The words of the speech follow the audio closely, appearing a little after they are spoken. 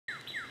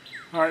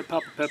Alright,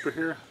 Papa Pepper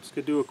here. Just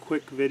going to do a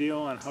quick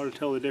video on how to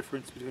tell the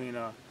difference between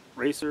a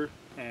racer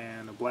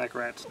and a black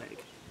rat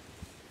snake.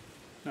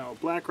 Now, a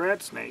black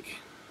rat snake,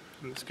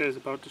 and this guy's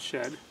about to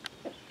shed,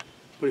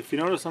 but if you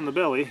notice on the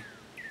belly,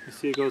 you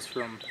see it goes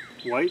from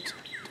white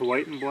to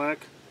white and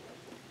black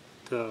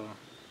to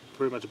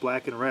pretty much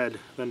black and red,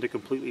 then to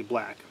completely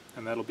black.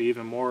 And that'll be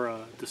even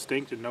more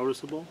distinct and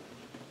noticeable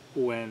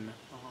when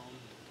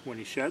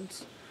he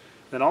sheds.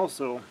 Then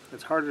also,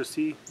 it's harder to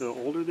see the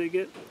older they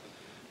get,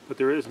 but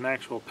there is an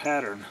actual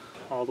pattern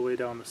all the way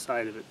down the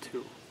side of it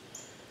too.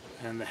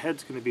 And the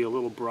head's going to be a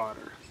little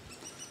broader.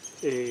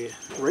 A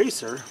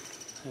racer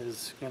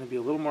is going to be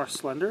a little more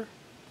slender.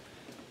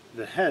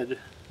 The head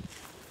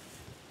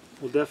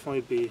will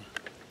definitely be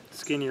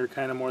skinnier,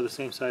 kind of more the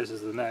same size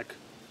as the neck,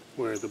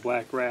 where the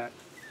black rat,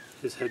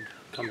 his head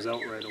comes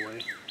out right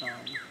away,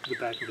 the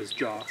back of his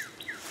jaw.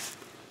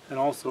 And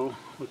also,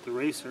 with the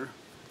racer,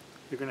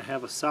 you're going to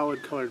have a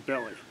solid colored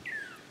belly.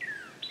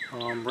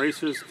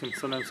 Racers can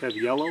sometimes have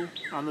yellow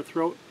on the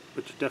throat,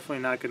 but you're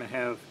definitely not going to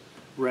have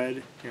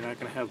red, you're not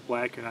going to have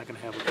black, you're not going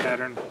to have a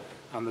pattern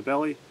on the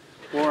belly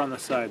or on the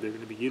side. They're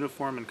going to be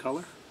uniform in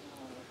color.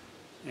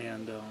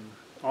 And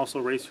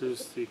also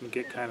racers, you can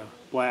get kind of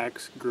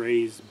blacks,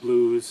 grays,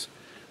 blues,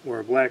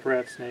 or a black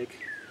rat snake,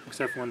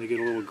 except for when they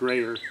get a little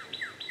grayer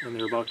when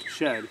they're about to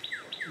shed,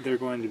 they're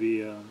going to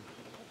be a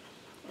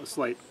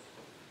slight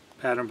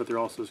pattern, but they're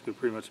also going to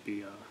pretty much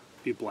be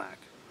black.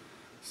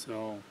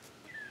 So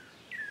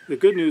the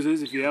good news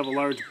is if you have a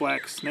large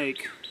black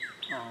snake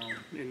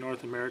in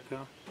North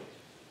America,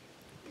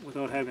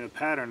 without having a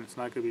pattern, it's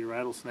not going to be a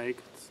rattlesnake,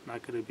 it's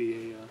not going to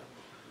be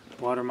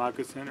a water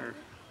moccasin or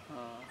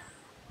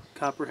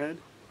copperhead,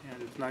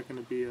 and it's not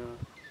going to be well,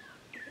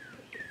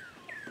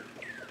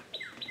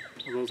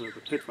 those are the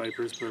pit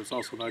vipers, but it's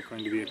also not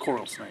going to be a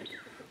coral snake.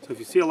 So if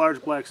you see a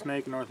large black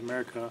snake in North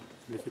America,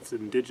 and if it's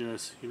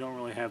indigenous, you don't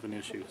really have an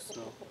issue.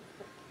 So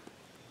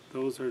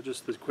those are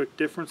just the quick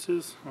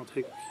differences. I'll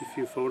take a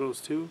few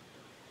photos too.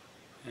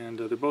 And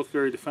they're both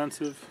very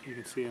defensive. You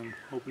can see him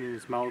opening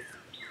his mouth.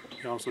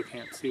 He also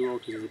can't see well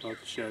because he's about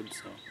to shed,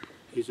 so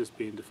he's just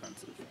being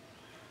defensive.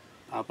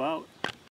 Pop out.